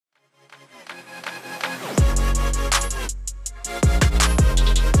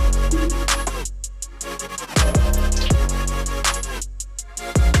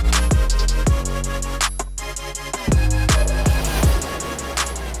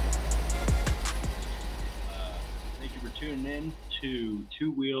tuning in to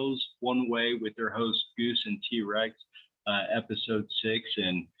Two Wheels, One Way with their hosts Goose and T-Rex, episode 6.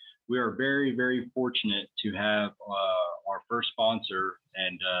 And we are very, very fortunate to have our first sponsor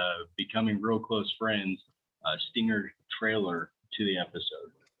and becoming real close friends, Stinger Trailer, to the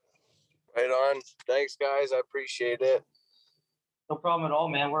episode. Right on. Thanks, guys. I appreciate it. No problem at all,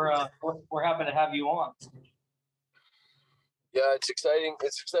 man. We're happy to have you on. Yeah, it's exciting.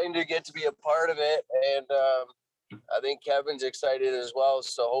 It's exciting to get to be a part of it, and I think Kevin's excited as well.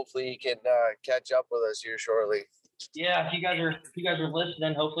 So hopefully he can catch up with us here shortly. Yeah, if you guys are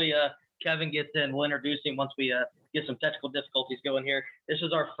listening, hopefully Kevin gets in. We'll introduce him once we get some technical difficulties going here. This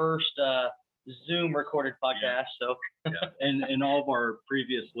is our first Zoom recorded podcast. So, and all of our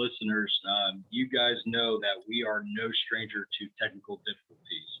previous listeners, you guys know that we are no stranger to technical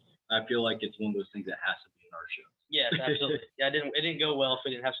difficulties. I feel like it's one of those things that has to be in our show. Yes, absolutely. Yeah, it didn't go well if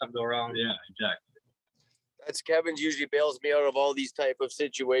we didn't have something go wrong. Yeah, exactly. That's Kevin's usually bails me out of all these type of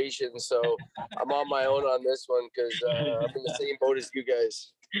situations, so I'm on my own on this one because I'm in the same boat as you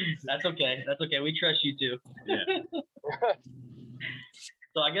guys. That's okay. That's okay. We trust you too. Yeah.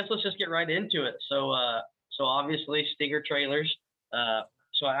 So I guess let's just get right into it. So obviously Stinger Trailers.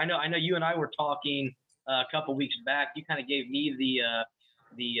 So I know you and I were talking a couple weeks back. You kind of gave me the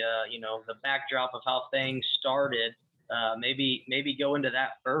backdrop of how things started. Maybe go into that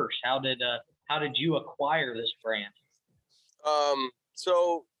first. How did you acquire this brand?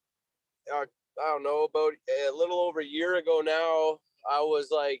 So I don't know, about a little over a year ago now, I was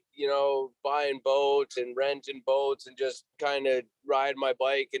like, buying boats and renting boats and just kind of riding my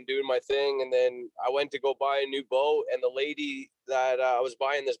bike and doing my thing. And then I went to go buy a new boat, and the lady that I was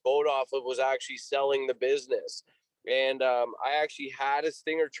buying this boat off of was actually selling the business. And I actually had a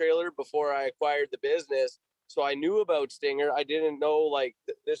Stinger trailer before I acquired the business. So I knew about Stinger. I didn't know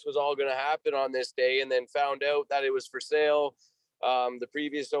this was all going to happen on this day, and then found out that it was for sale. The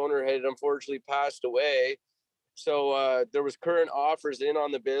previous owner had unfortunately passed away. So there was current offers in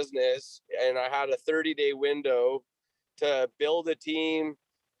on the business, and I had a 30-day window to build a team,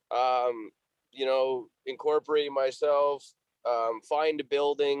 incorporate myself, find a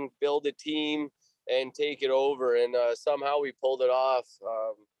building, build a team, and take it over. And somehow we pulled it off,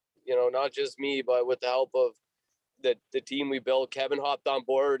 not just me, but with the help of the team we built. Kevin hopped on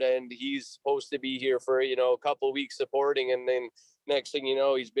board, and he's supposed to be here for, a couple of weeks supporting. And then next thing you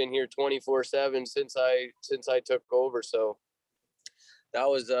know, he's been here 24/7 since I took over. So that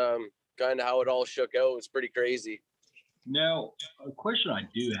was kind of how it all shook out. It was pretty crazy. Now, a question I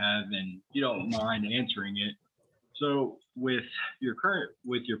do have, and you don't mind answering it. So with your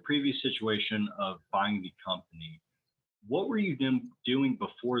previous situation of buying the company, what were you doing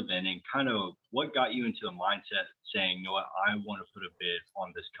before then, and kind of what got you into the mindset saying, you know what, I want to put a bid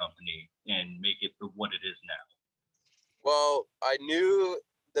on this company and make it for what it is now? Well, I knew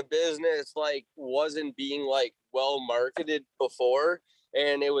the business wasn't being well marketed before,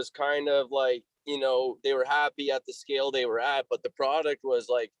 and it was kind of they were happy at the scale they were at, but the product was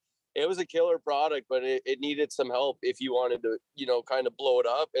it was a killer product, but it needed some help if you wanted to, kind of blow it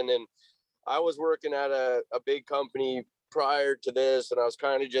up. And then I was working at a big company prior to this, and I was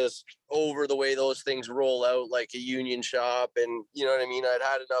kind of just over the way those things roll out, like a union shop. And you know what I mean? I'd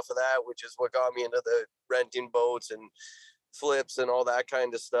had enough of that, which is what got me into the renting boats and flips and all that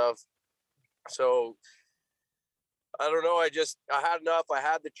kind of stuff. So I don't know. I had enough. I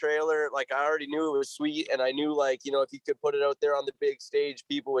had the trailer. I already knew it was sweet. And I knew if you could put it out there on the big stage,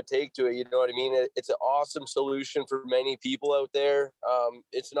 people would take to it. You know what I mean? It's an awesome solution for many people out there.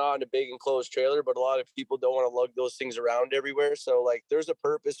 It's not a big enclosed trailer, but a lot of people don't want to lug those things around everywhere. So there's a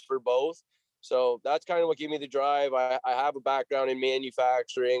purpose for both. So that's kind of what gave me the drive. I have a background in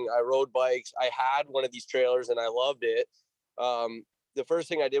manufacturing. I rode bikes. I had one of these trailers and I loved it. The first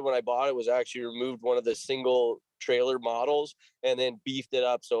thing I did when I bought it was actually removed one of the single trailer models and then beefed it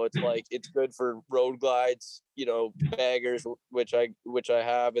up. So it's it's good for road glides, baggers, which I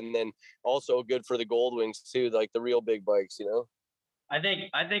have. And then also good for the Goldwings too, the real big bikes, I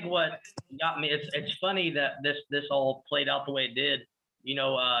think what got me, it's funny that this all played out the way it did.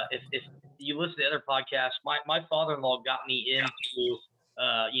 If you listen to other podcasts, my father-in-law got me into,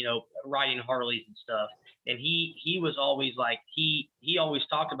 riding Harleys and stuff. And he was always he always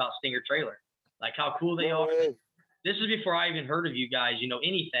talked about Stinger trailer, how cool they are. This is before I even heard of you guys,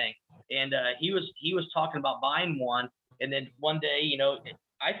 anything. And he was talking about buying one. And then one day,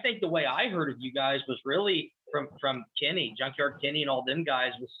 I think the way I heard of you guys was really from Kenny, Junkyard Kenny, and all them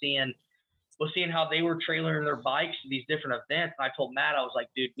guys was seeing how they were trailering their bikes to these different events. And I told Matt, I was like,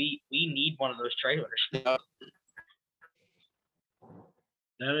 dude, we need one of those trailers.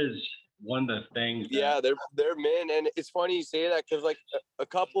 That is one of the things. Yeah, they're men, and it's funny you say that because like a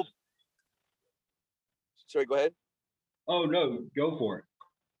couple. Sorry, go ahead. Oh no, go for it.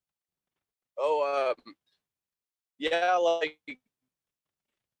 Oh, yeah, like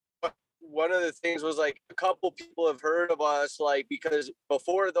one of the things was like a couple people have heard of us, like because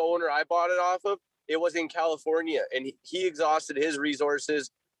before the owner I bought it off of, it was in California, and he exhausted his resources.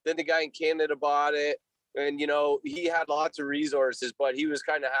 Then the guy in Canada bought it, and he had lots of resources, but he was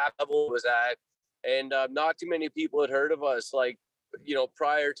kind of happy level was at, and not too many people had heard of us, like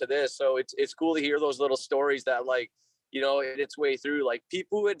prior to this. So it's cool to hear those little stories that like its way through, like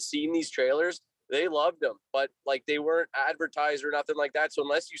people who had seen these trailers, they loved them, but like they weren't advertised or nothing like that. So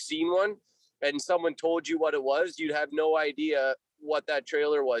unless you seen one and someone told you what it was, you'd have no idea what that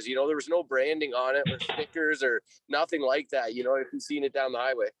trailer was. There was no branding on it or stickers or nothing like that. If you've seen it down the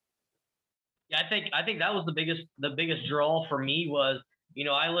highway. Yeah, I think that was the biggest draw for me was,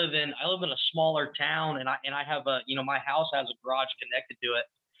 I live in a smaller town, and I have my house has a garage connected to it.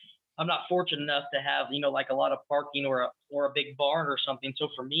 I'm not fortunate enough to have, like a lot of parking or a big barn or something. So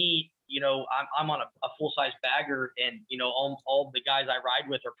for me, I'm on a full size bagger, and all the guys I ride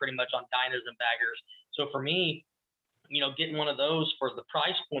with are pretty much on Dynas and baggers. So for me, getting one of those for the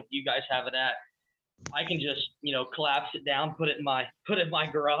price point you guys have it at, I can just collapse it down, put it in my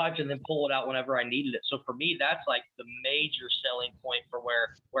garage, and then pull it out whenever I needed it. So for me, that's like the major selling point for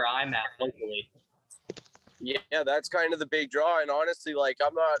where I'm at locally. Yeah, that's kind of the big draw. And honestly, like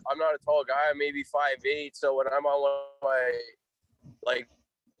I'm not a tall guy. I'm maybe 5'8". So when I'm on one of my like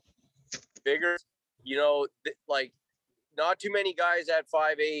bigger, like not too many guys at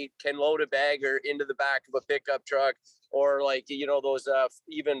 5'8" can load a bagger into the back of a pickup truck, or like those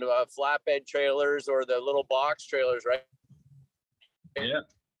even flatbed trailers or the little box trailers, right? Yeah.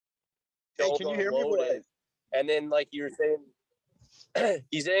 Hey, can you hear me, boys? And then like you were saying.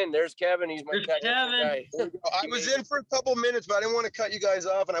 He's in. There's Kevin. He's my Kevin. guy. I was in for a couple minutes, but I didn't want to cut you guys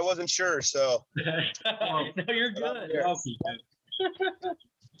off, and I wasn't sure. So no, you're good.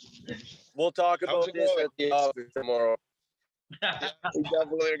 We'll talk about this at the office tomorrow. we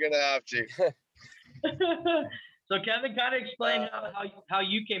definitely are gonna have to. So Kevin, kind of explain how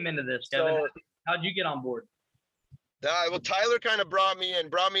you came into this, Kevin. So, how'd you get on board? Well, Tyler kind of brought me in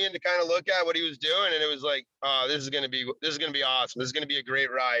to kind of look at what he was doing, and it was like, this is gonna be awesome. This is gonna be a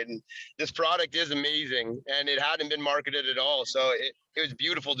great ride, and this product is amazing, and it hadn't been marketed at all, so it was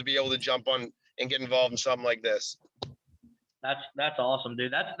beautiful to be able to jump on and get involved in something like this. That's awesome,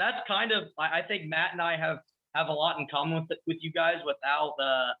 dude. That's kind of, I think Matt and I have a lot in common with you guys without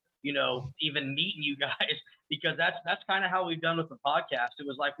even meeting you guys, because that's kind of how we've done with the podcast. It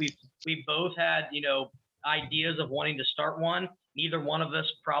was like we both had ideas of wanting to start one. Neither one of us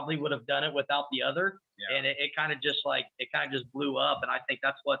probably would have done it without the other. Yeah. And it kind of just blew up. And I think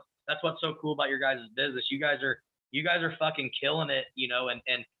that's what's so cool about your guys' business. You guys are fucking killing it,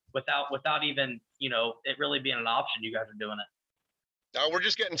 and without even, it really being an option, you guys are doing it. No, we're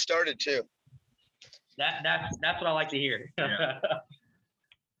just getting started too. That's what I like to hear. Yeah.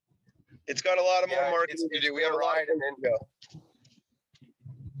 It's got a lot of more marketing to do. We have a lot of info.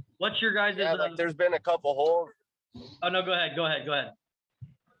 What's your guys'? Yeah, like there's been a couple holes. Oh no, go ahead.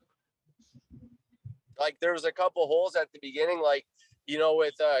 Like there was a couple holes at the beginning, like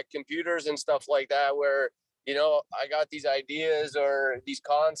with computers and stuff like that, where I got these ideas or these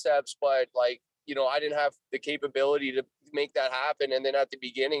concepts, but like I didn't have the capability to make that happen. And then at the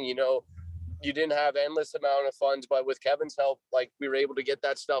beginning, you didn't have endless amount of funds, but with Kevin's help, like we were able to get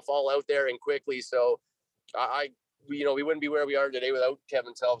that stuff all out there and quickly. So we wouldn't be where we are today without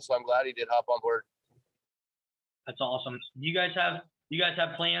Kevin's help. So I'm glad he did hop on board. That's awesome. Do you guys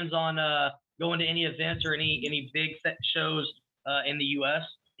have plans on going to any events or any big shows in the U.S.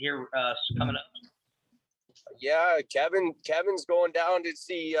 here coming up? Yeah, Kevin's going down to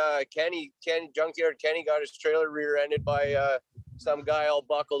see Kenny Junkyard. Kenny got his trailer rear-ended by some guy all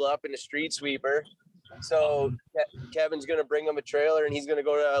buckled up in a street sweeper. So Kevin's gonna bring him a trailer, and he's gonna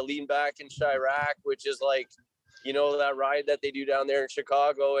go to Lean Back in Chirac, which is like that ride that they do down there in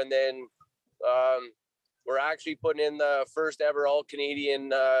Chicago. And then we're actually putting in the first ever all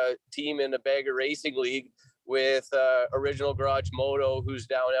Canadian team in the Bagger Racing League with Original Garage Moto, who's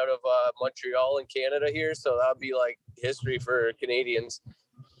down out of Montreal in Canada here. So that'll be like history for Canadians.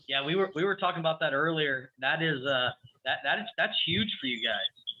 Yeah, we were talking about that earlier. That is that's huge for you guys.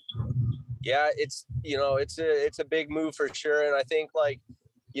 Yeah, it's it's a big move for sure. And I think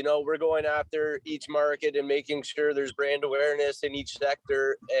we're going after each market and making sure there's brand awareness in each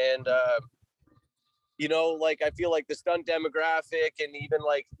sector. And you know, like I feel like the stunt demographic and even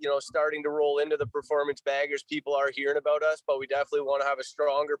like, you know, starting to roll into the performance baggers, people are hearing about us, but we definitely want to have a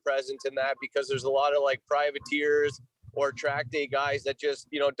stronger presence in that because there's a lot of like privateers or track day guys that just,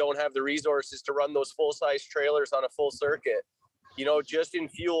 you know, don't have the resources to run those full size trailers on a full circuit. You know, just in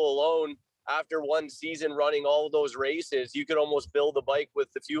fuel alone, after one season running all of those races, you could almost build a bike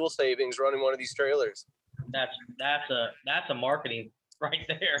with the fuel savings running one of these trailers. That's a marketing right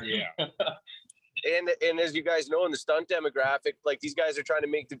there. Yeah. And as you guys know, in the stunt demographic, like these guys are trying to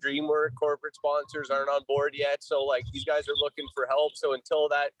make the dream work. Corporate sponsors aren't on board yet. So like these guys are looking for help. So until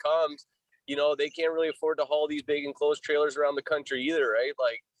that comes, you know, they can't really afford to haul these big enclosed trailers around the country either, right?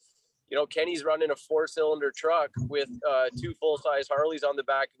 Like, you know, Kenny's running a 4-cylinder truck with 2 full-size Harleys on the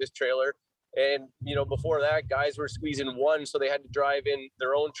back of his trailer. And, you know, before that, guys were squeezing one, so they had to drive in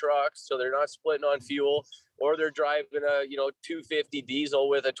their own trucks, so they're not splitting on fuel, or they're driving a, you know, 250 diesel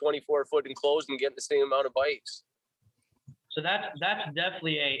with a 24-foot enclosed and getting the same amount of bikes. So that's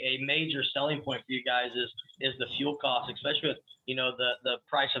definitely a major selling point for you guys is the fuel cost, especially with, you know, the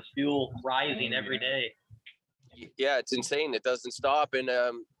price of fuel rising every day. Yeah, it's insane. It doesn't stop. And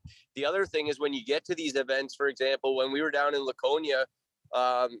the other thing is when you get to these events, for example, when we were down in Laconia,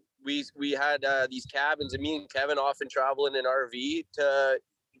 we had these cabins, and me and Kevin often travel in an RV to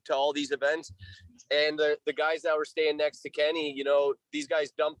all these events. And the guys that were staying next to Kenny, you know, these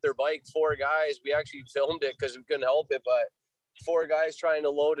guys dumped their bike, 4 guys. We actually filmed it because we couldn't help it, but 4 guys trying to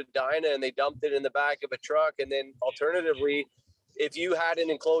load a Dyna, and they dumped it in the back of a truck. And then alternatively, if you had an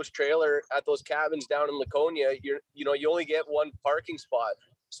enclosed trailer at those cabins down in Laconia, you only get one parking spot.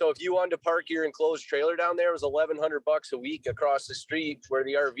 So if you wanted to park your enclosed trailer down there, it was $1,100 a week across the street where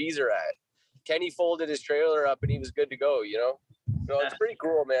the RVs are at. Kenny folded his trailer up and he was good to go, you know? So it's pretty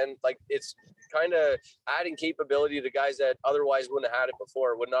cool, man. Like it's kind of adding capability to guys that otherwise wouldn't have had it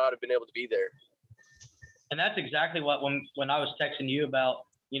before, would not have been able to be there. And that's exactly what when I was texting you about,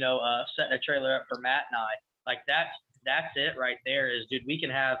 you know, setting a trailer up for Matt and I, like that's it right there is, dude, we can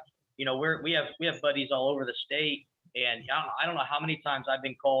have, you know, we have buddies all over the state. And I don't know how many times I've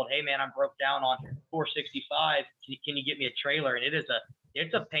been called, hey man, I'm broke down on 465. Can you get me a trailer? And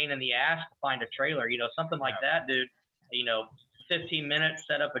it's a pain in the ass to find a trailer, you know, something like that, dude. You know, 15 minutes,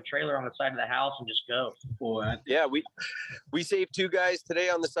 set up a trailer on the side of the house and just go. Boy, yeah, we saved 2 guys today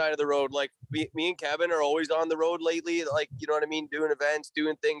on the side of the road. Like me and Kevin are always on the road lately, like, you know what I mean, doing events,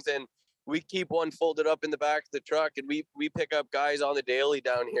 doing things, and we keep one folded up in the back of the truck, and we pick up guys on the daily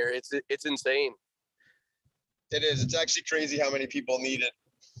down here. It's insane. It is. It's actually crazy how many people need it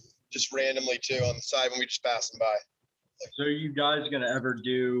just randomly too on the side when we just pass them by. So are you guys going to ever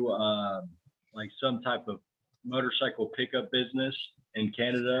do like some type of motorcycle pickup business in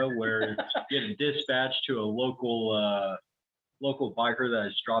Canada where you get dispatched to a local biker that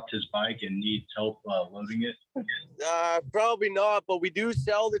has dropped his bike and needs help loading it? Probably not, but we do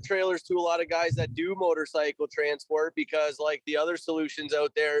sell the trailers to a lot of guys that do motorcycle transport because like the other solutions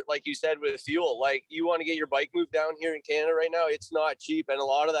out there, like you said, with fuel, like you want to get your bike moved down here in Canada right now, it's not cheap. And a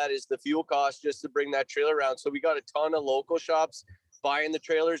lot of that is the fuel cost just to bring that trailer around. So we got a ton of local shops buying the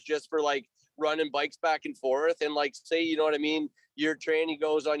trailers just for like running bikes back and forth. And like, say, you know what I mean? Your tranny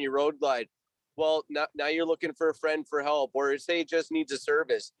goes on your road glide. Well, now you're looking for a friend for help, or say it just needs a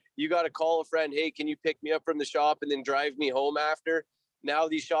service. You got to call a friend. Hey, can you pick me up from the shop and then drive me home after? Now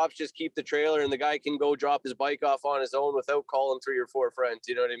these shops just keep the trailer and the guy can go drop his bike off on his own without calling 3 or 4 friends.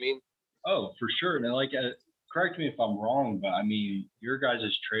 You know what I mean? Oh, for sure. And like, correct me if I'm wrong, but I mean, your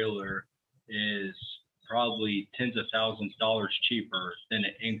guys' trailer is probably tens of thousands of dollars cheaper than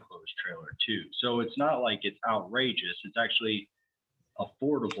an enclosed trailer too. So it's not like it's outrageous. It's actually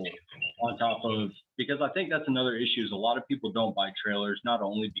affordable on top of, because I think that's another issue is a lot of people don't buy trailers, not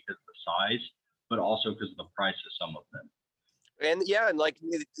only because of the size, but also because of the price of some of them. And yeah, and like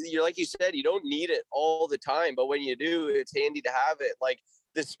you said, you don't need it all the time, but when you do, it's handy to have it. Like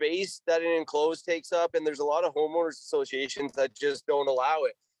the space that an enclosed takes up, and there's a lot of homeowners associations that just don't allow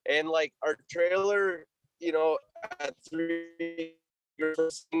it. And like our trailer, you know, at 3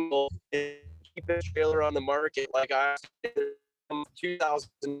 years single, keep a trailer on the market. Like I 2,000.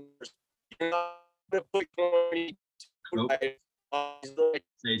 You're not gonna put 20. Nope. Hey,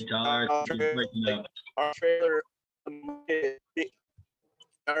 Tyler, you're breaking up. Our trailer,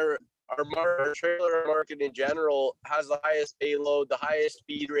 our trailer market in general has the highest payload, the highest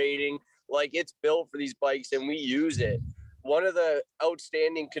speed rating. Like it's built for these bikes, and we use it. One of the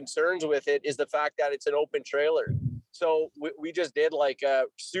outstanding concerns with it is the fact that it's an open trailer. So we just did like a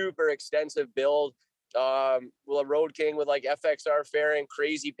super extensive build, Well, a Road King with like FXR fairing,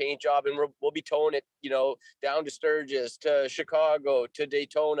 crazy paint job, and we'll be towing it, down to Sturgis, to Chicago, to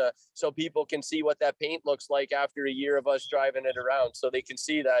Daytona, so people can see what that paint looks like after a year of us driving it around, so they can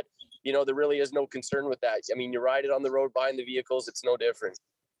see that, there really is no concern with that. I mean, you ride it on the road behind the vehicles, it's no different.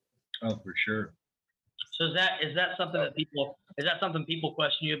 Oh, for sure. So is that something people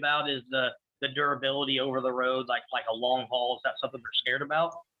question you about? Is the durability over the road, like a long haul? Is that something they're scared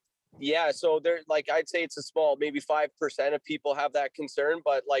about? Yeah, so they're like, I'd say it's a small, maybe 5% of people have that concern,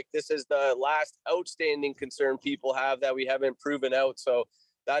 but like this is the last outstanding concern people have that we haven't proven out. So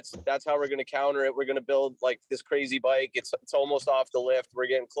that's how we're going to counter it. We're going to build like this crazy bike. It's almost off the lift. We're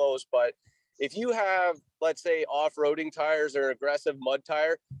getting close, but if you have, let's say, off-roading tires or aggressive mud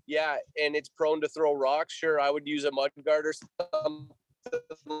tire, yeah, and it's prone to throw rocks, sure, I would use a mud guard or something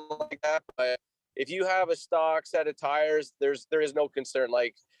like that. But if you have a stock set of tires, there is no concern.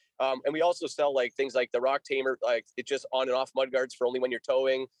 Like, and we also sell like things like the Rock Tamer, like it's just on and off mud guards for only when you're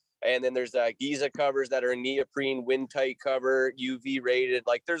towing. And then there's Giza covers that are neoprene, wind tight cover, UV rated.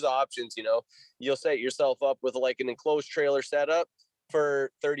 Like there's options, you'll set yourself up with like an enclosed trailer setup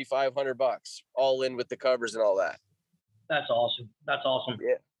for $3,500 all in with the covers and all that. That's awesome.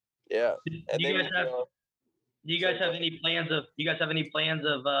 Yeah. Do you guys have any plans of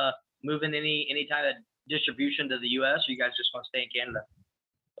moving any kind of distribution to the US, or you guys just want to stay in Canada?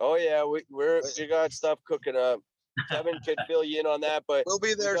 Oh yeah, we got stuff cooking up. Kevin could fill you in on that, but We'll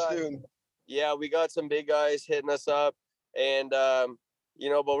be there soon. Yeah, we got some big guys hitting us up, and but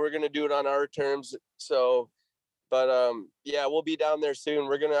we're gonna do it on our terms. So, but yeah, we'll be down there soon.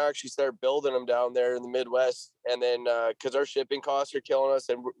 We're gonna actually start building them down there in the Midwest, and then because our shipping costs are killing us,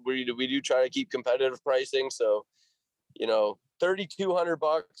 and we do try to keep competitive pricing. So,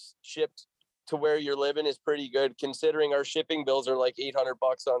 $3,200 shipped to where you're living is pretty good, considering our shipping bills are like $800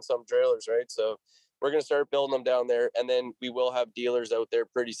 on some trailers, right? So we're going to start building them down there, and then we will have dealers out there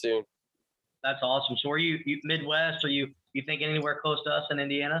pretty soon. That's awesome. So are you Midwest? Are you thinking anywhere close to us in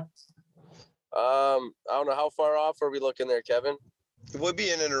Indiana? I don't know, how far off are we looking there, Kevin? We'll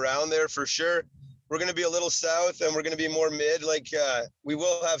be in and around there for sure. We're going to be a little south, and we're going to be more mid. Like we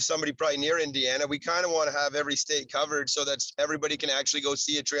will have somebody probably near Indiana. We kind of want to have every state covered so that everybody can actually go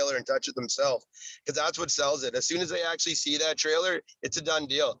see a trailer and touch it themselves, because that's what sells it. As soon as they actually see that trailer, it's a done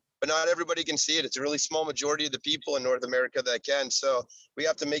deal. But not everybody can see it. It's a really small majority of the people in North America that can. So we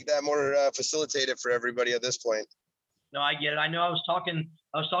have to make that more facilitated for everybody at this point. No, I get it. I know I was talking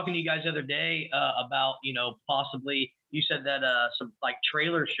to you guys the other day about, possibly, you said that some like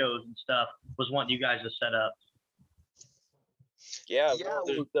trailer shows and stuff was wanting you guys to set up. Yeah.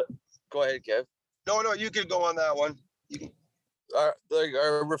 Go ahead, Kev. No, you can go on that one.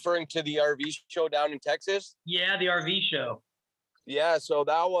 Are referring to the RV show down in Texas? Yeah, the RV show. Yeah, so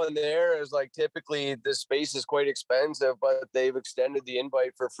that one there is like, typically the space is quite expensive, but they've extended the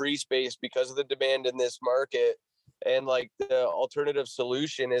invite for free space because of the demand in this market. And like the alternative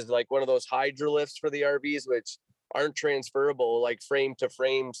solution is like one of those hydro lifts for the RVs, which aren't transferable, like frame to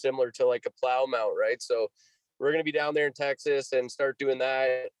frame, similar to like a plow mount, right? So we're going to be down there in Texas and start doing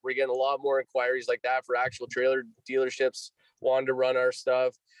that. We're getting a lot more inquiries like that for actual trailer dealerships wanting to run our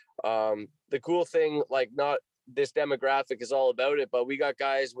stuff. The cool thing, like, not this demographic is all about it, but we got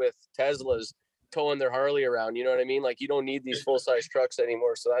guys with Teslas towing their Harley around, you know what I mean? Like, you don't need these full-size trucks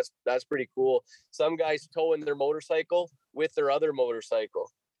anymore. So that's pretty cool. Some guys towing their motorcycle with their other motorcycle.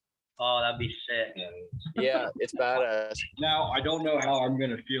 Oh, that'd be sick. Yeah, it's badass. Now, I don't know how I'm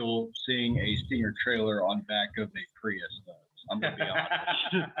going to feel seeing a Stinger trailer on back of a Prius, though. I'm going to be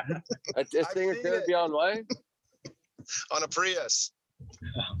honest. A Stinger trailer be on what? On a Prius.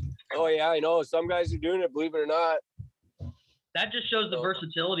 Oh yeah, I know. Some guys are doing it, believe it or not. That just shows the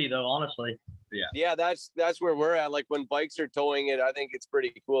versatility, though, honestly. Yeah, that's where we're at. Like, when bikes are towing it, I think it's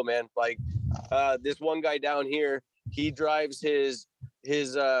pretty cool, man. Like, this one guy down here, he drives his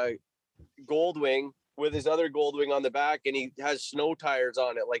Goldwing with his other Goldwing on the back, and he has snow tires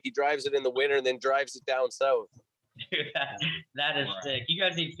on it. Like, he drives it in the winter and then drives it down south. Dude, that is sick. You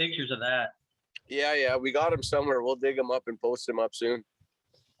guys need pictures of that. Yeah, we got him somewhere. We'll dig him up and post him up soon.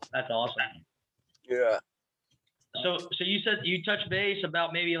 That's awesome. Yeah. So you said you touched base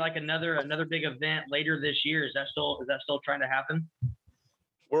about maybe like another big event later this year. Is that still trying to happen?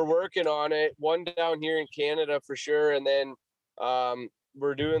 We're working on it. One down here in Canada for sure, and then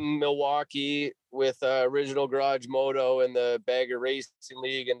we're doing Milwaukee with Original Garage Moto and the Bagger Racing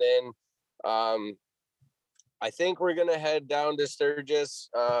League, and then I think we're gonna head down to Sturgis.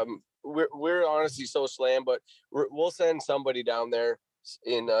 We're honestly so slammed, but we'll send somebody down there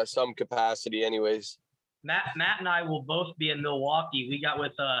in some capacity, anyways. Matt and I will both be in Milwaukee. We got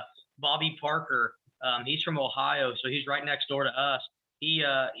with Bobby Parker He's from Ohio, so he's right next door to us. He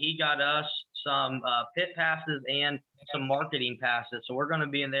got us some pit passes and some marketing passes. So we're going to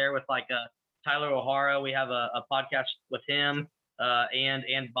be in there with like Tyler O'Hara. We have a podcast with him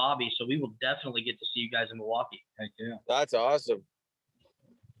and Bobby. So we will definitely get to see you guys in Milwaukee. Heck yeah. That's awesome.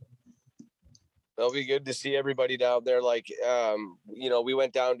 It'll be good to see everybody down there. Like, we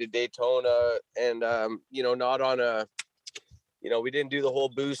went down to Daytona and, not on a, we didn't do the whole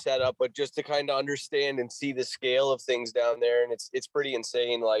booth setup, but just to kind of understand and see the scale of things down there. And it's pretty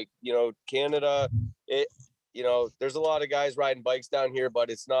insane. Like, Canada, there's a lot of guys riding bikes down here,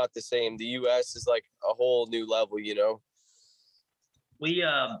 but it's not the same. The US is like a whole new level, We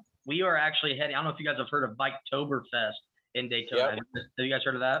are actually heading, I don't know if you guys have heard of Biketoberfest in Daytona. Yep. Have you guys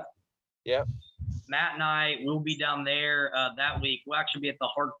heard of that? Yep. Matt and I will be down there that week. We'll actually be at the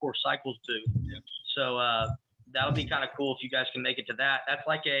Hardcore Cycles booth. Yep. So that'll be kind of cool if you guys can make it to that. That's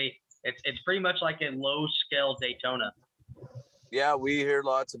like it's pretty much like a low scale Daytona. Yeah, we hear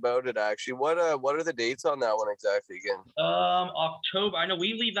lots about it actually. What are the dates on that one exactly again? October. I know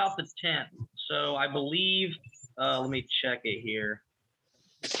we leave out the 10th. So I believe let me check it here.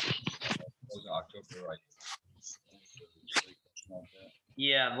 Was October, right?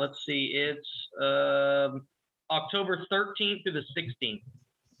 Yeah, let's see. It's October 13th through the 16th.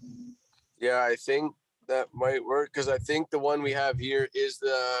 Yeah, I think that might work because I think the one we have here is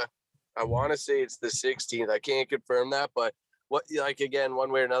I want to say it's the 16th. I can't confirm that, but again,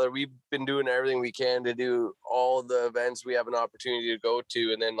 one way or another, we've been doing everything we can to do all the events we have an opportunity to go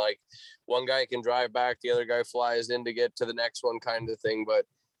to. And then like one guy can drive back, the other guy flies in to get to the next one kind of thing. But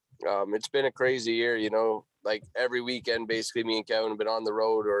it's been a crazy year, like every weekend, basically me and Kevin have been on the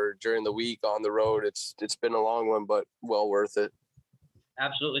road or during the week on the road. It's been a long one, but well worth it.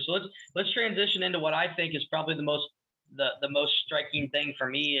 Absolutely. So let's transition into what I think is probably the most striking thing for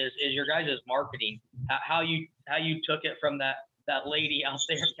me is your guys' marketing. How you took it from that lady out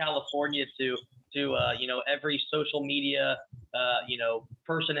there in California to every social media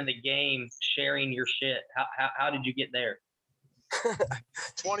person in the game sharing your shit. How did you get there?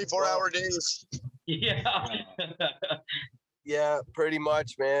 24-hour days. Yeah. Yeah, pretty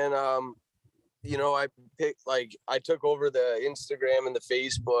much, man. I took over the Instagram and the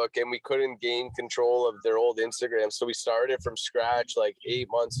Facebook, and we couldn't gain control of their old Instagram. So we started from scratch like 8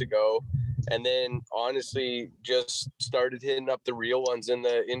 months ago. And then honestly, just started hitting up the real ones in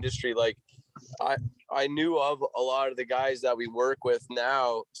the industry. Like I knew of a lot of the guys that we work with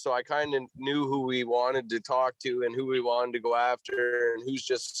now. So I kind of knew who we wanted to talk to and who we wanted to go after and who's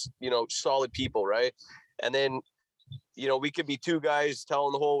just, solid people. Right. And then, we could be two guys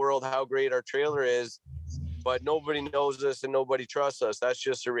telling the whole world how great our trailer is, but nobody knows us and nobody trusts us. That's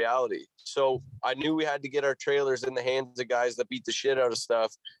just a reality. So I knew we had to get our trailers in the hands of guys that beat the shit out of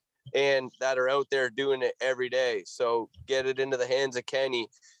stuff and that are out there doing it every day. So get it into the hands of Kenny,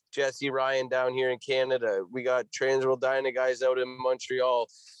 Jesse Ryan down here in Canada. We got Transworld Dyna guys out in Montreal.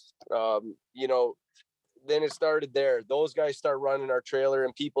 Then it started there. Those guys start running our trailer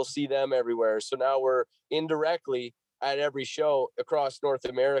and people see them everywhere. So now we're indirectly at every show across North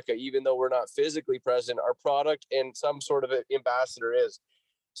America, even though we're not physically present, our product and some sort of an ambassador is.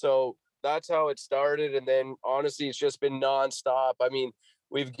 So that's how it started. And then honestly, it's just been nonstop. I mean,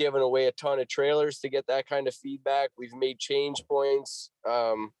 we've given away a ton of trailers to get that kind of feedback. We've made change points.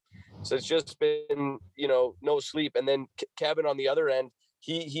 So it's just been, no sleep. And then Kevin on the other end,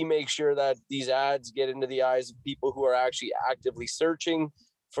 he makes sure that these ads get into the eyes of people who are actually actively searching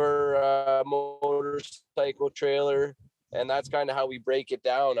for a motorcycle trailer. And that's kind of how we break it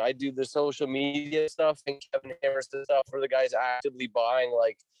down. I do the social media stuff and Kevin hammers the stuff for the guys actively buying.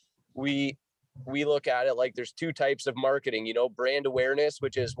 Like we look at it like there's two types of marketing, brand awareness,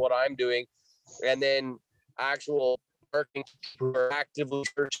 which is what I'm doing. And then actual marketing who are actively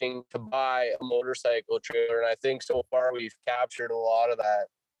searching to buy a motorcycle trailer. And I think so far we've captured a lot of that.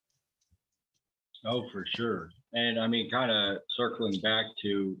 Oh, for sure. And I mean, kind of circling back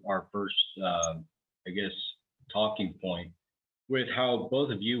to our first, talking point with how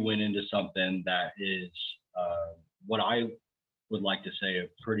both of you went into something that is what I would like to say a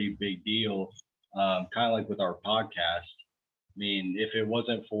pretty big deal, kind of like with our podcast. I mean, if it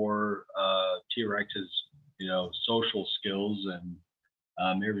wasn't for T-Rex's, social skills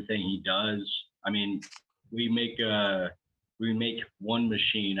and everything he does, I mean, we make one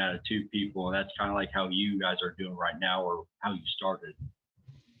machine out of two people, and that's kind of like how you guys are doing right now, or how you started.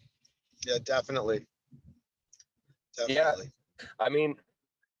 Yeah, definitely. Yeah, I mean,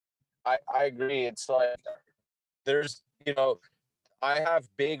 I agree. It's like there's, I have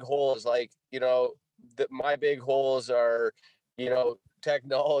big holes. Like, my big holes are,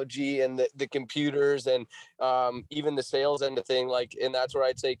 technology and the computers and even the sales end of thing. Like, and that's where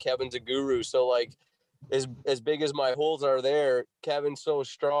I'd say Kevin's a guru. So like, as big as my holes are there, Kevin's so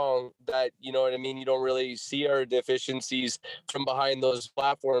strong that, you know what I mean, you don't really see our deficiencies from behind those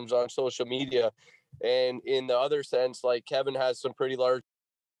platforms on social media. And in the other sense, like Kevin has some pretty large.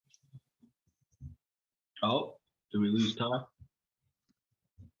 Oh, did we lose Ty?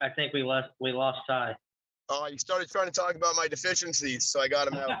 I think we lost Ty. Oh, he started trying to talk about my deficiencies, so I got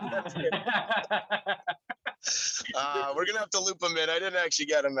him out. We're gonna have to loop him in. I didn't actually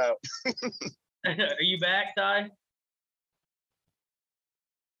get him out. Are you back, Ty?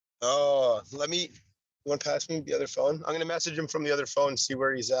 Oh, you want to pass me the other phone? I'm gonna message him from the other phone, see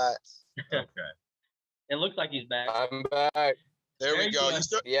where he's at. Okay. It looks like he's back. I'm back. There we go. You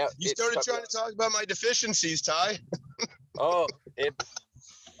started trying to talk about my deficiencies, Ty. Oh, it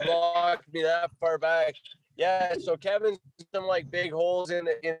blocked me that far back. Yeah, so Kevin's some like big holes in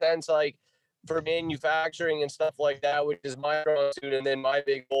sense like for manufacturing and stuff like that, which is my strong suit, and then my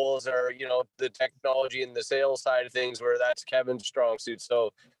big holes are, you know, the technology and the sales side of things, where that's Kevin's strong suit.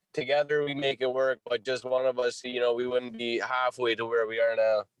 So together we make it work, but just one of us, you know, we wouldn't be halfway to where we are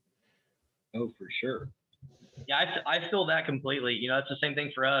now. Oh, for sure. Yeah, I feel that completely. You know, it's the same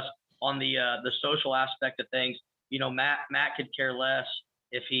thing for us on the social aspect of things. You know, Matt could care less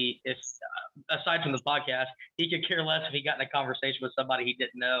if aside from the podcast, he could care less if he got in a conversation with somebody he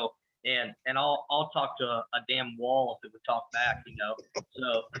didn't know. And I'll talk to a damn wall if it would talk back, you know.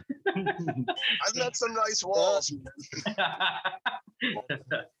 So I've met some nice walls.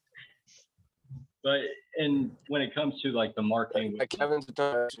 But and when it comes to like the marketing, Kevin's a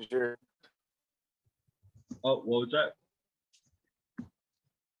touch, sure. Oh, what was that?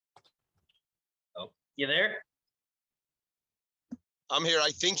 Oh, you there? I'm here.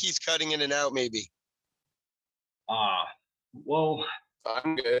 I think he's cutting in and out, maybe. Well,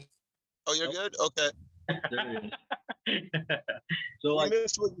 I'm good. Oh, you're good? Okay. there he is. So like, I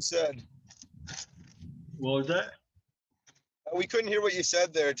missed what you said. what was that? We couldn't hear what you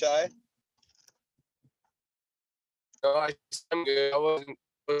said there, Ty. No, I'm good. I wasn't.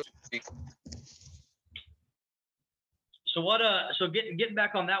 So what? So getting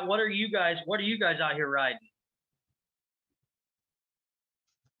back on that. What are you guys out here riding?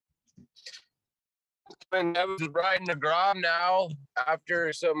 And I was riding a Grom now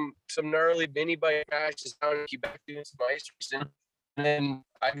after some gnarly mini bike crashes down in Quebec doing some ice racing. And then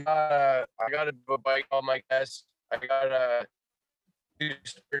I got a bike on my desk. I got a and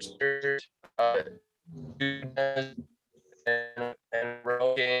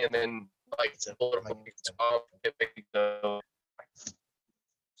Rogaine, and then like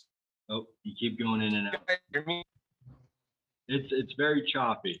Oh, you keep going in and out. hear me? It's very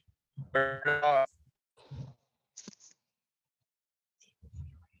choppy. Oh,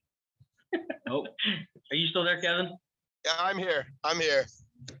 Are you still there, Kevin? Yeah, I'm here. I'm here.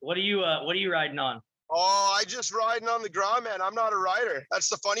 What are you riding on? Oh, I just riding on the Grom, man. I'm not a rider. That's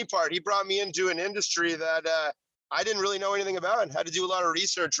the funny part. He brought me into an industry that I didn't really know anything about. Had to do a lot of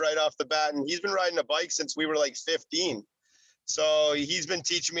research right off the bat. And he's been riding a bike since we were like 15. So he's been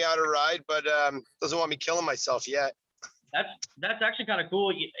teaching me how to ride, but doesn't want me killing myself yet. That's actually kind of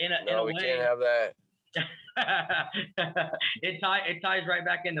cool. In a way, we can't have that. it ties right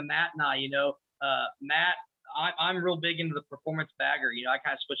back into Matt and I. You know, Matt, I'm real big into the performance bagger. You know, I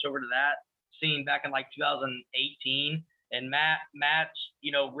kind of switched over to that scene back in like 2018. And Matt's,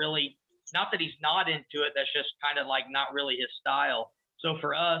 you know, really, not that he's not into it. That's just kind of like not really his style. So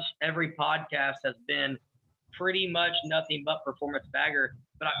for us, every podcast has been pretty much nothing but performance bagger.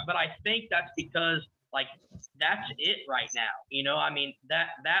 But I think that's because like that's it right now. You know, I mean that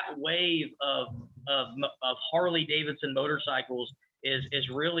wave of Harley Davidson motorcycles is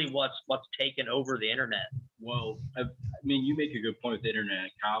really what's taken over the internet. well, I mean, you make a good point with the internet.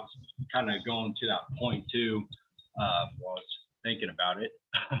 Kyle's kind of going to that point too. While I was thinking about it.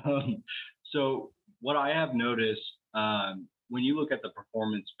 So what I have noticed when you look at the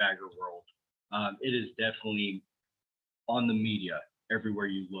performance bagger world, it is definitely on the media everywhere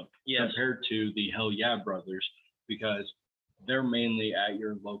you look. Yes. Compared to the Hell Yeah Brothers, because they're mainly at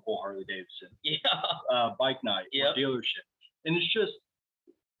your local Harley Davidson bike night or dealership, and it's just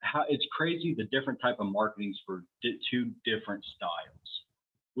how it's crazy the different type of marketings for two different styles,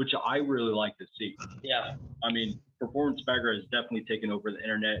 which I really like to see. Yeah. I mean, performance bagger has definitely taken over the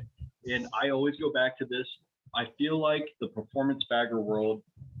internet, and I always go back to this. I feel like the performance bagger world,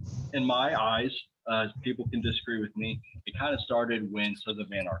 in my eyes, people can disagree with me, it kind of started when Sons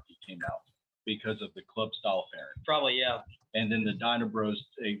of Anarchy came out. because of the club style fairing. Probably, yeah. And then the Dyna Bros,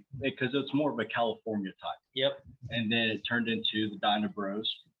 because it's more of a California type. Yep. And then it turned into the Dyna Bros,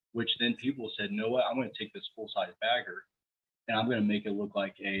 which then people said, you know what, I'm going to take this full-size bagger and I'm going to make it look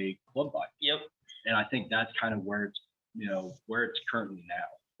like a club bike. Yep. And I think that's kind of where it's, where it's currently now.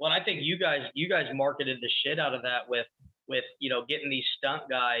 Well, I think you guys marketed the shit out of that with getting these stunt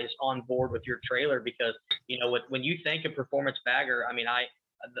guys on board with your trailer, because when you think of performance bagger, I mean,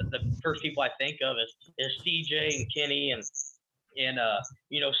 the first people I think of is CJ and Kenny and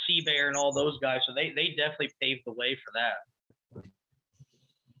Sea Bear and all those guys. So they definitely paved the way for that.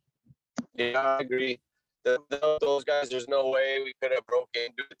 Yeah, I agree. Those guys, there's no way we could have broken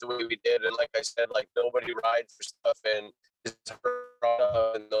into it the way we did. And like I said, like nobody rides for stuff, and just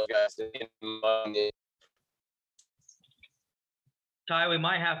and those guys didn't money. Ty, we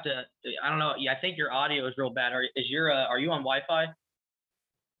might have to. I don't know. Yeah, I think your audio is real bad. Are you on Wi-Fi?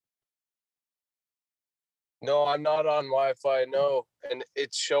 No, I'm not on Wi-Fi. No, and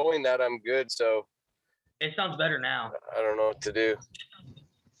it's showing that I'm good. So it sounds better now. I don't know what to do.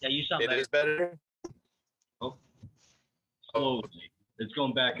 Yeah, you sound better. It is better. Oh, slowly. It's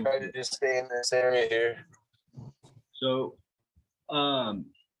going back and forth. Just stay in this area here. So,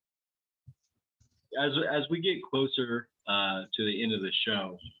 as we get closer to the end of the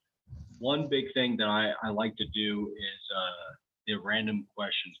show, one big thing that I like to do is the random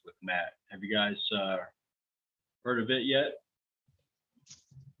questions with Matt. Have you guys heard of it yet?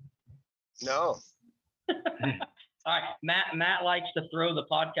 No. All right, Matt likes to throw the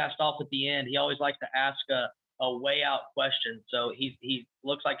podcast off at the end. He always likes to ask a way out question. So he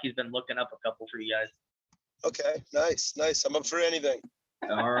looks like he's been looking up a couple for you guys. Okay, nice. I'm up for anything.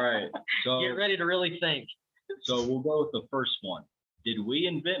 All right. So get ready to really think. So we'll go with the first one. Did we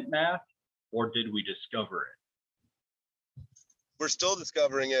invent math or did we discover it? We're still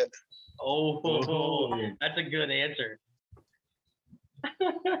discovering it. Oh, that's a good answer.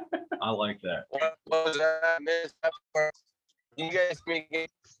 I like that. What was that, Miss? You guys make it.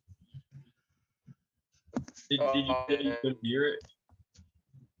 Did you say you couldn't hear it?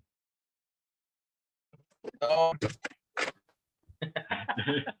 No.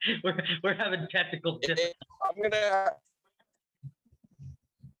 we're having technical difficulties. I'm gonna.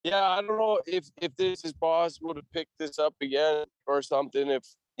 Yeah, I don't know if this is possible to pick this up again or something. If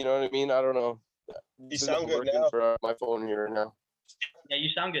you know what I mean, I don't know. You sound good now. For my phone here now. Yeah, you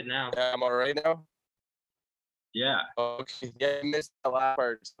sound good now. Yeah, I'm all right now. Yeah. Okay. Yeah, I missed the last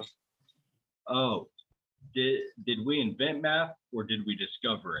part. So. Oh, did we invent math or did we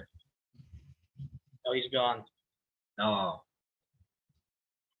discover it? Oh, he's gone. Oh.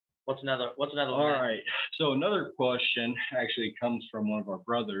 What's another All right. So another question actually comes from one of our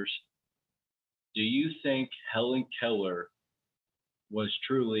brothers. Do you think Helen Keller was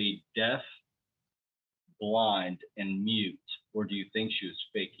truly deaf, blind, and mute, or do you think she was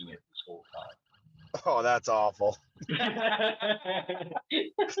faking it this whole time? Oh, that's awful.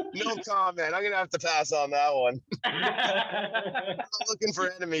 No comment. I'm gonna have to pass on that one. I'm looking for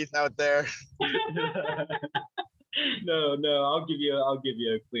enemies out there. No, I'll give you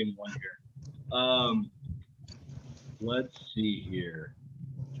a clean one here. Let's see here.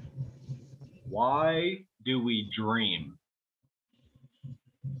 Why do we dream?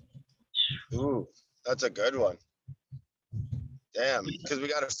 Ooh, that's a good one. Damn, because we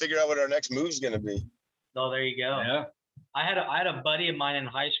got to figure out what our next move's gonna be. Oh, there you go. Yeah. I had a buddy of mine in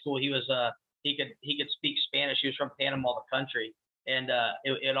high school. He was he could speak Spanish. He was from Panama, the country, and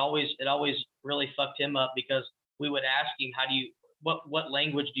it always really fucked him up because we would ask him, what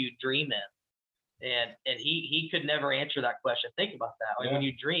language do you dream in? And he could never answer that question. Think about that. Like when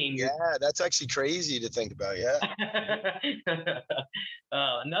you dream. Yeah, that's actually crazy to think about. Yeah.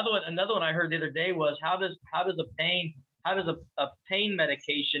 Another one I heard the other day was how does a pain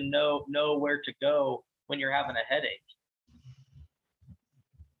medication know where to go when you're having a headache?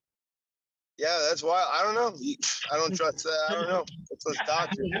 Yeah, that's why I don't know. I don't trust that. I don't know. It's those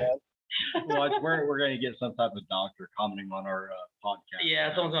doctors, man. Well, we're going to get some type of doctor commenting on our podcast.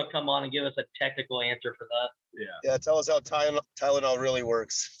 Yeah, someone's going to come on and give us a technical answer for that. Yeah, tell us how Tylenol really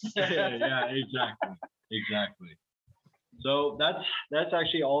works. Yeah, exactly. So that's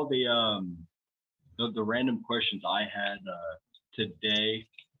actually all the random questions I had today.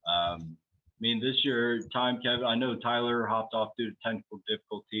 I mean, this is your time, Kevin. I know Tyler hopped off due to technical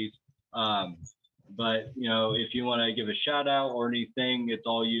difficulties. But if you want to give a shout out or anything, it's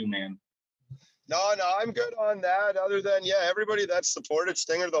all you, man. No, I'm good on that. Other than everybody that supported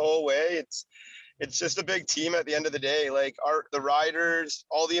Stinger the whole way. it's just a big team at the end of the day. Like the riders,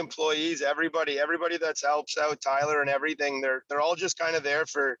 all the employees, everybody that helps out Tyler and everything, they're all just kind of there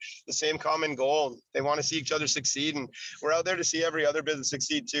for the same common goal. They want to see each other succeed, and we're out there to see every other business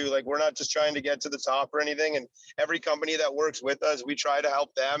succeed too. Like we're not just trying to get to the top or anything. And every company that works with us, we try to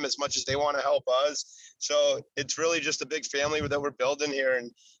help them as much as they want to help us. So it's really just a big family that we're building here,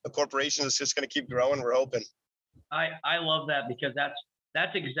 and the corporation is just going to keep growing. We're hoping. I love that, because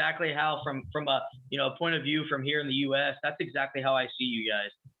that's exactly how, from a point of view from here in the U.S., that's exactly how I see you guys.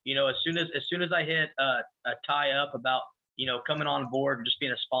 As soon as I hit a tie up about coming on board and just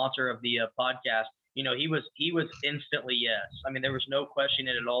being a sponsor of the podcast, he was instantly yes. I mean, there was no question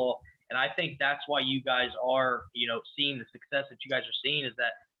in it at all. And I think that's why you guys are seeing the success that you guys are seeing, is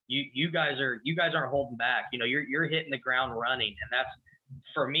that you guys aren't holding back. You're hitting the ground running, and that's,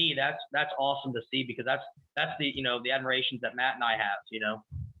 for me, that's awesome to see, because that's the the admirations that Matt and I have.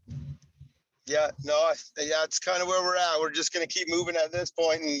 Yeah, no, yeah, it's kind of where we're at. We're just going to keep moving at this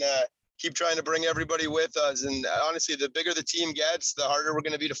point and keep trying to bring everybody with us. And honestly, the bigger the team gets, the harder we're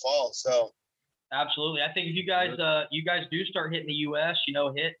going to be to fall. So absolutely, I think if you guys do start hitting the U.S.,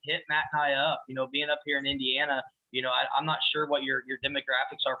 hit Matt and I up. Being up here in Indiana, I'm not sure what your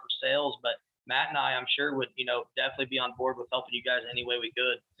demographics are for sales, but Matt and I'm sure would definitely be on board with helping you guys any way we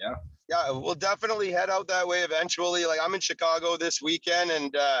could. Yeah, we'll definitely head out that way eventually. Like I'm in Chicago this weekend,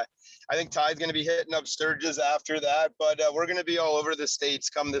 and I think Ty's going to be hitting up Sturgis after that. But we're going to be all over the States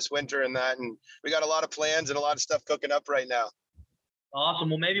come this winter and that. And we got a lot of plans and a lot of stuff cooking up right now.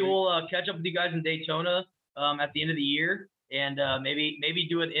 Awesome. Well, maybe we'll catch up with you guys in Daytona at the end of the year, and maybe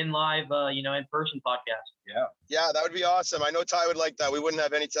do it in live, in-person podcast. Yeah, that would be awesome. I know Ty would like that. We wouldn't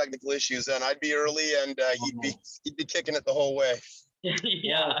have any technical issues then. I'd be early, and he'd be kicking it the whole way.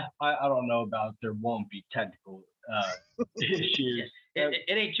 Yeah. Well, I don't know about there won't be technical issues. It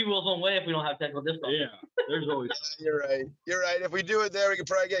ain't two wheels one way if we don't have technical difficulties. Yeah, there's always. You're right. If we do it there, we could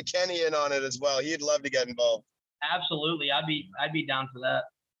probably get Kenny in on it as well. He'd love to get involved. Absolutely, I'd be down for that.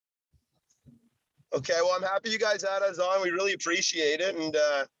 Okay, well, I'm happy you guys had us on. We really appreciate it, and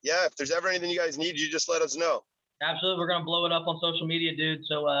if there's ever anything you guys need, you just let us know. Absolutely, we're gonna blow it up on social media, dude.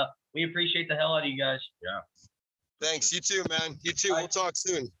 So we appreciate the hell out of you guys. Yeah. Thanks. You too, man. You too. We'll talk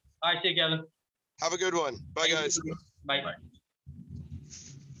soon. All right, see you, Kevin. Have a good one. Bye, guys. Bye.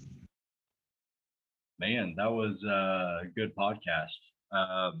 Man, that was a good podcast.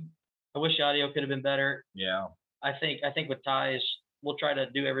 I wish the audio could have been better. Yeah. I think with Ty's, we'll try to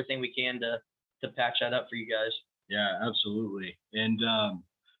do everything we can to patch that up for you guys. Yeah, absolutely. And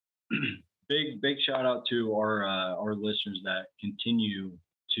big shout out to our listeners that continue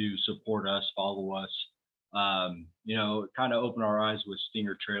to support us, follow us. Kind of open our eyes with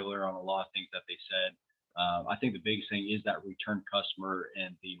Stinger Trailer on a lot of things that they said. I think the biggest thing is that return customer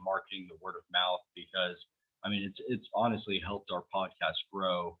and the marketing, the word of mouth, because I mean, it's honestly helped our podcast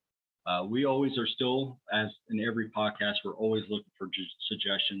grow. We always are still, as in every podcast, we're always looking for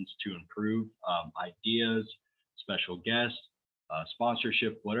suggestions to improve, ideas, special guests,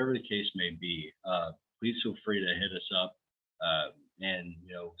 sponsorship, whatever the case may be. Please feel free to hit us up and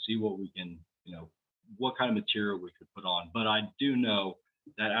see what we can, what kind of material we could put on. But I do know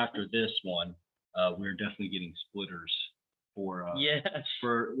that after this one, we're definitely getting splitters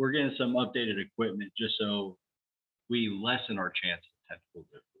we're getting some updated equipment just so we lessen our chance of technical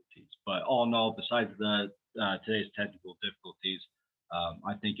difficulties. But all in all, besides today's technical difficulties,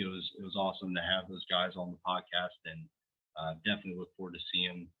 I think it was awesome to have those guys on the podcast, and definitely look forward to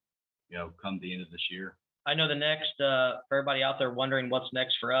seeing them, come the end of this year. I know the next, for everybody out there wondering what's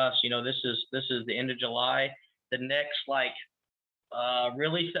next for us, this is the end of July. The next,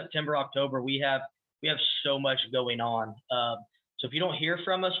 really September, October, we have so much going on. So if you don't hear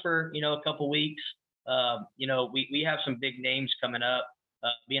from us for, a couple weeks, we have some big names coming up,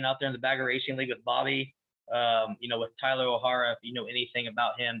 being out there in the Bagger Racing League with Bobby, with Tyler O'Hara. If you know anything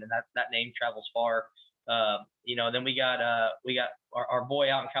about him, then that name travels far. Then we got our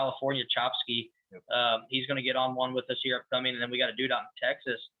boy out in California, Chopsky. He's going to get on one with us here upcoming. And then we got a dude out in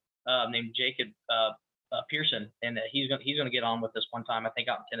Texas named Jacob Pearson, and he's going to get on with us one time, I think,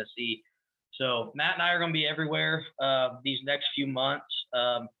 out in Tennessee. So Matt and I are going to be everywhere these next few months.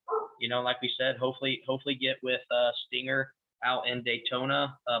 Like we said, hopefully get with Stinger out in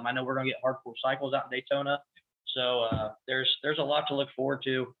Daytona. I know we're going to get Hardcore Cycles out in Daytona. So there's a lot to look forward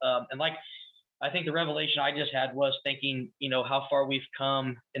to. And I think the revelation I just had was thinking, how far we've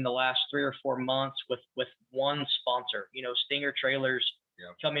come in the last 3 or 4 months with one sponsor, Stinger Trailers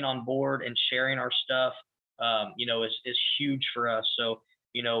coming on board and sharing our stuff, is huge for us. So,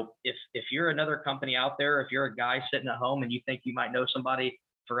 if you're another company out there, if you're a guy sitting at home and you think you might know somebody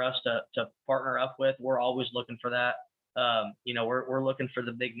for us to partner up with, we're always looking for that. We're looking for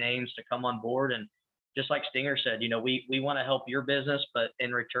the big names to come on board. And just like Stinger said, we want to help your business, but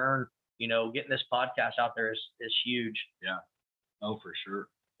in return, getting this podcast out there is huge. Yeah. Oh, for sure.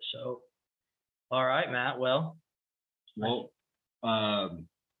 So, all right, Matt. Well, I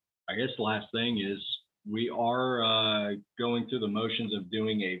guess the last thing is we are going through the motions of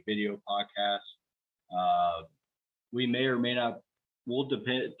doing a video podcast. We may or may not.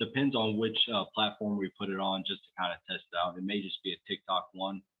 Depends on which platform we put it on, just to kind of test it out. It may just be a TikTok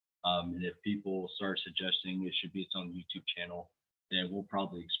one, and if people start suggesting it should be its own YouTube channel, then we'll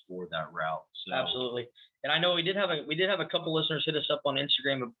probably explore that route. So absolutely. And I know we did have a couple listeners hit us up on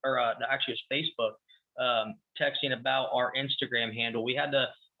Instagram, or actually it's Facebook, texting about our Instagram handle. We had to,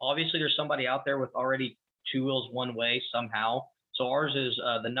 obviously there's somebody out there with already 2 wheels one way somehow. So ours is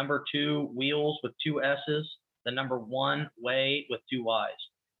the number 2 wheels with 2 S's, the number 1 way with 2 Y's.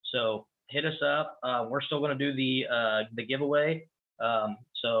 So hit us up. We're still going to do the giveaway.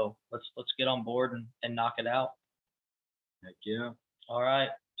 So let's get on board and knock it out. Heck yeah. All right.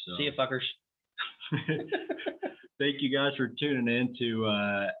 So, see you, fuckers. Thank you guys for tuning in to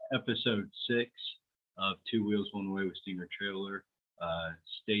episode 6 of 2 Wheels One Way with Stinger Trailer.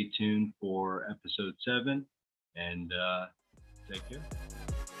 Stay tuned for episode 7, and take care.